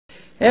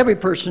Every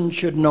person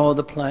should know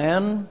the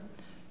plan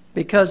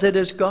because it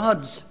is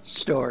God's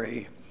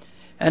story,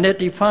 and it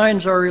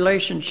defines our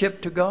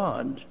relationship to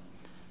God,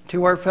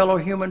 to our fellow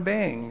human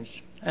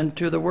beings, and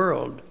to the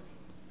world,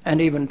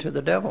 and even to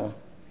the devil.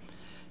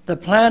 The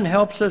plan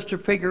helps us to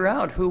figure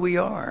out who we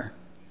are,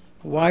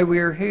 why we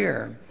are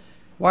here,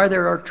 why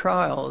there are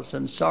trials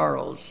and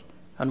sorrows,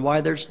 and why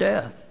there's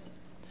death.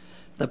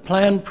 The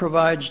plan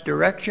provides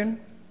direction,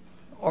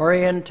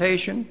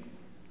 orientation,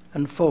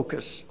 and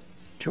focus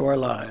to our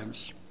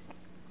lives.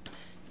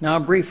 Now,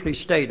 briefly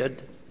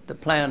stated, the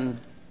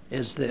plan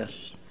is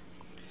this.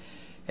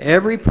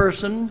 Every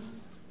person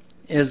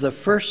is a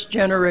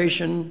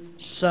first-generation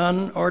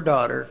son or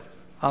daughter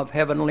of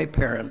heavenly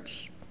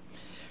parents.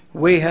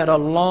 We had a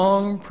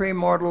long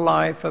premortal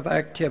life of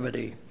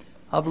activity,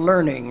 of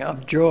learning,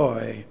 of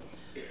joy,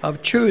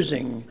 of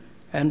choosing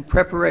and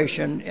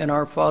preparation in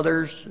our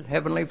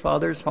Heavenly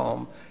Father's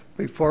home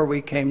before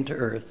we came to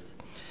earth.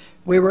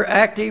 We were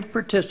active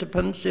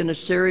participants in a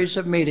series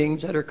of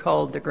meetings that are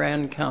called the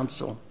Grand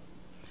Council.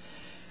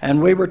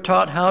 And we were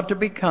taught how to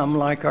become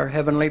like our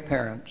heavenly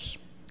parents.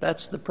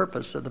 That's the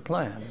purpose of the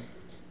plan.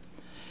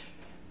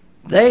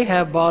 They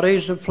have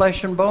bodies of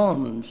flesh and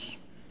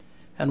bones.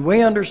 And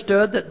we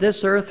understood that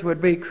this earth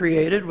would be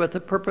created with the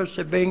purpose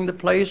of being the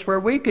place where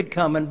we could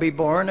come and be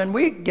born and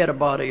we'd get a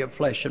body of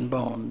flesh and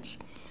bones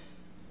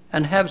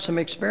and have some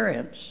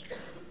experience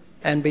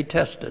and be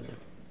tested.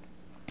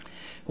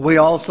 We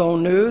also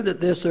knew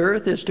that this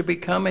earth is to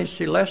become a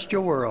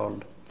celestial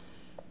world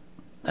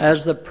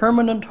as the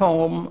permanent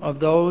home of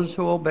those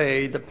who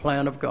obey the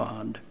plan of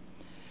God.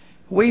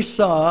 We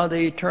saw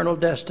the eternal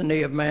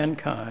destiny of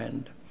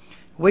mankind.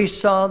 We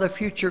saw the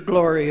future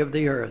glory of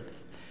the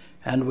earth,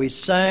 and we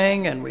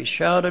sang and we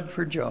shouted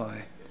for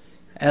joy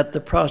at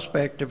the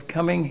prospect of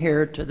coming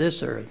here to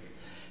this earth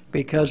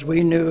because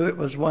we knew it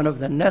was one of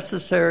the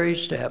necessary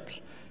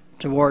steps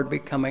toward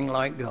becoming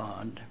like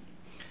God.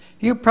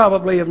 You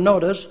probably have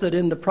noticed that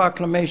in the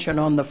proclamation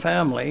on the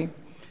family,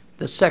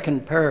 the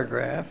second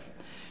paragraph,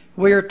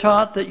 we are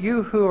taught that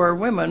you who are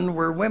women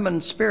were women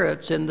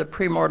spirits in the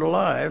premortal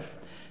life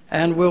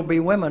and will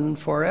be women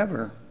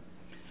forever.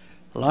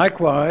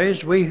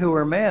 Likewise, we who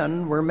are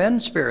men were men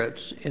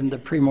spirits in the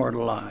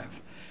premortal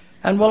life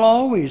and will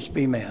always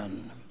be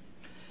men.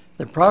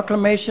 The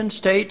proclamation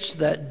states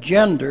that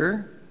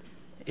gender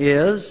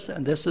is,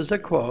 and this is a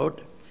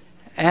quote,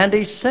 an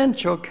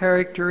essential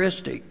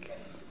characteristic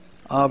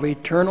of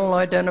eternal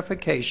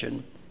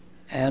identification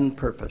and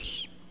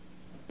purpose.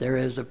 There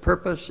is a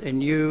purpose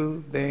in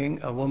you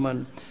being a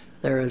woman.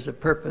 There is a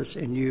purpose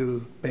in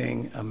you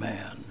being a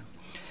man.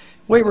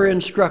 We were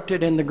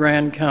instructed in the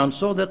Grand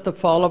Council that the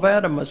fall of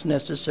Adam was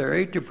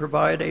necessary to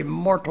provide a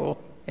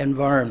mortal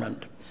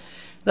environment,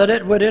 that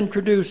it would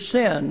introduce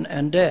sin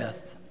and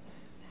death.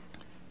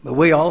 But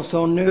we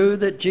also knew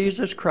that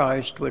Jesus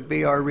Christ would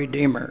be our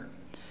Redeemer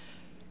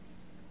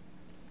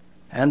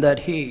and that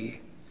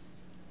he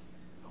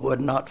would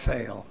not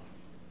fail.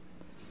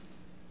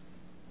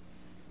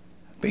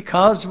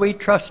 Because we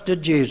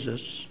trusted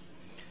Jesus,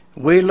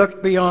 we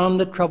looked beyond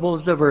the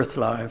troubles of earth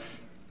life.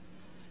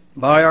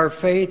 By our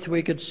faith,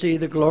 we could see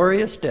the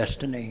glorious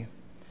destiny,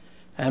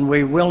 and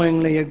we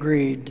willingly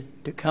agreed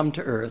to come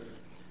to earth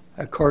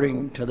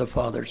according to the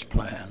Father's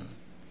plan.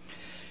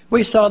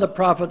 We saw the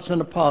prophets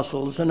and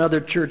apostles and other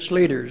church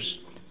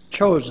leaders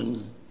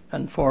chosen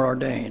and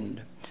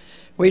foreordained.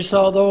 We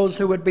saw those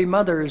who would be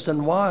mothers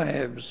and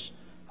wives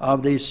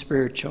of these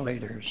spiritual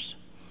leaders.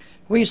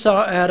 We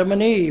saw Adam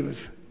and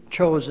Eve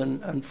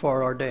chosen and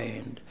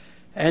foreordained,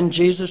 and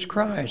Jesus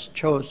Christ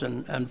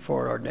chosen and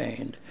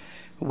foreordained.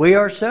 We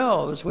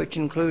ourselves, which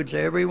includes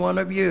every one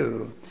of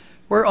you,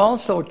 were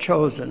also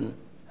chosen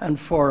and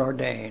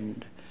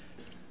foreordained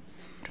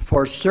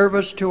for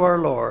service to our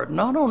Lord,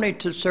 not only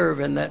to serve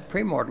in that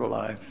premortal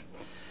life,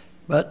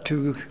 but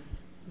to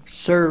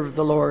serve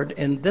the Lord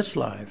in this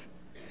life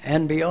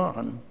and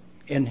beyond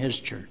in his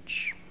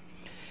church.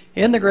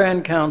 In the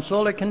Grand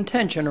Council, a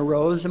contention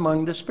arose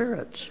among the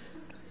spirits.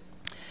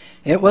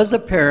 It was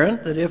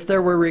apparent that if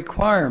there were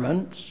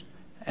requirements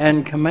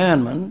and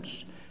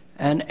commandments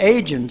and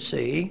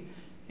agency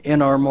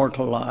in our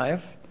mortal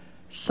life,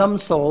 some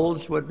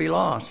souls would be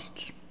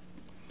lost.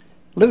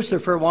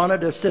 Lucifer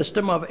wanted a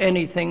system of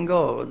anything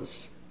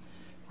goes,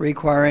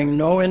 requiring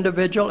no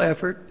individual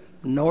effort,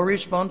 no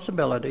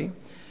responsibility,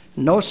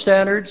 no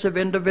standards of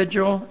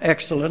individual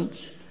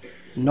excellence,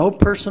 no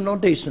personal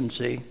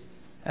decency,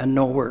 and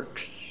no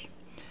works.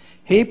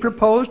 He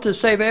proposed to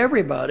save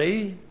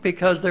everybody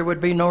because there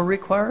would be no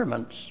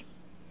requirements.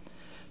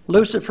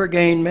 Lucifer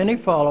gained many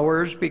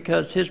followers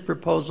because his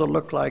proposal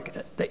looked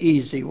like the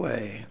easy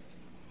way,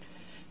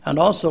 and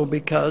also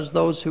because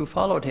those who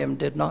followed him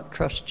did not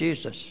trust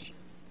Jesus.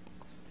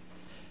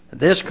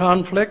 This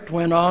conflict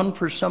went on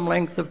for some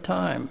length of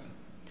time.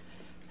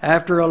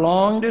 After a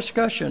long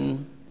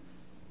discussion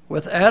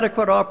with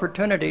adequate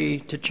opportunity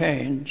to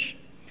change,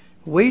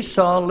 we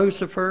saw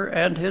Lucifer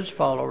and his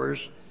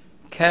followers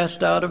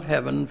cast out of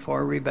heaven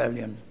for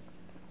rebellion.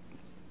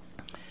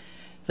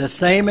 The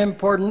same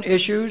important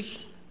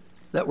issues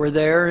that were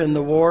there in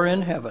the war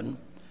in heaven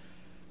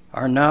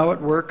are now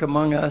at work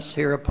among us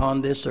here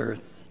upon this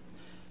earth,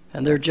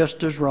 and they're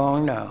just as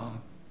wrong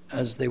now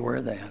as they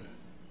were then.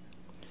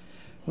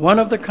 One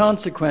of the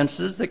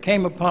consequences that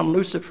came upon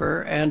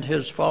Lucifer and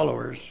his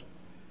followers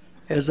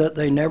is that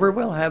they never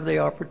will have the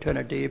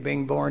opportunity of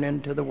being born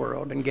into the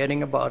world and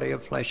getting a body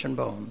of flesh and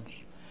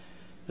bones.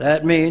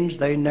 That means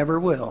they never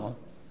will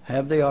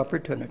have the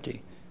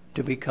opportunity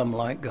to become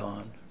like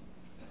God.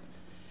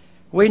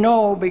 We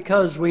know,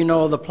 because we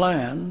know the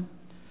plan,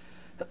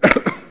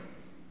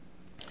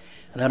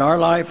 that our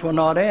life will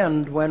not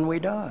end when we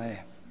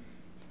die.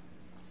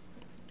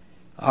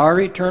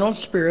 Our eternal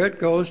spirit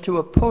goes to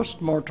a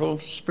post-mortal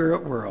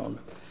spirit world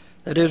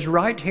that is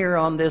right here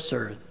on this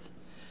earth,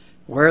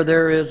 where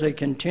there is a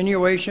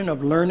continuation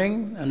of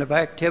learning and of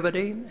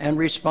activity and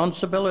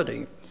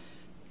responsibility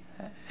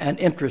and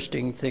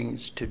interesting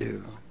things to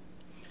do.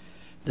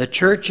 The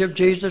Church of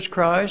Jesus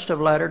Christ of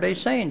Latter-day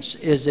Saints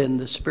is in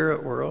the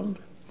spirit world,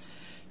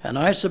 and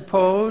I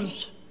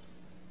suppose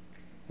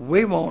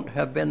we won't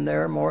have been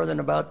there more than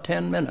about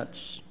 10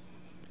 minutes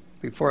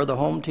before the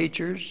home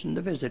teachers and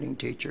the visiting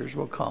teachers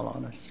will call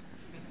on us.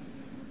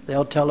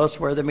 They'll tell us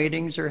where the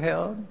meetings are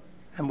held,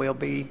 and we'll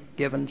be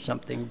given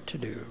something to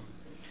do.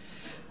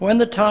 When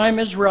the time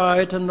is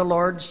right and the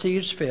Lord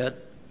sees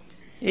fit,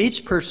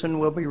 each person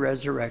will be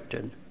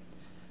resurrected,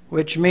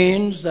 which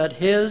means that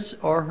his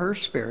or her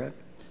spirit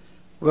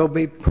will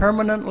be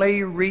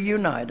permanently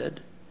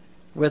reunited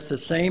with the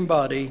same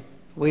body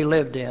we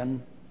lived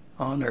in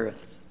on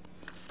earth.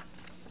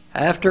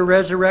 After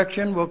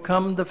resurrection will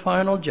come the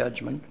final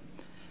judgment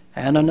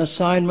and an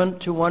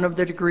assignment to one of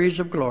the degrees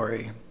of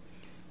glory.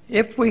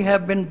 If we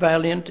have been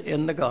valiant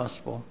in the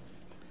gospel,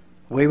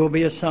 we will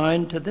be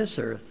assigned to this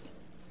earth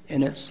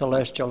in its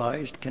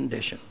celestialized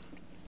condition.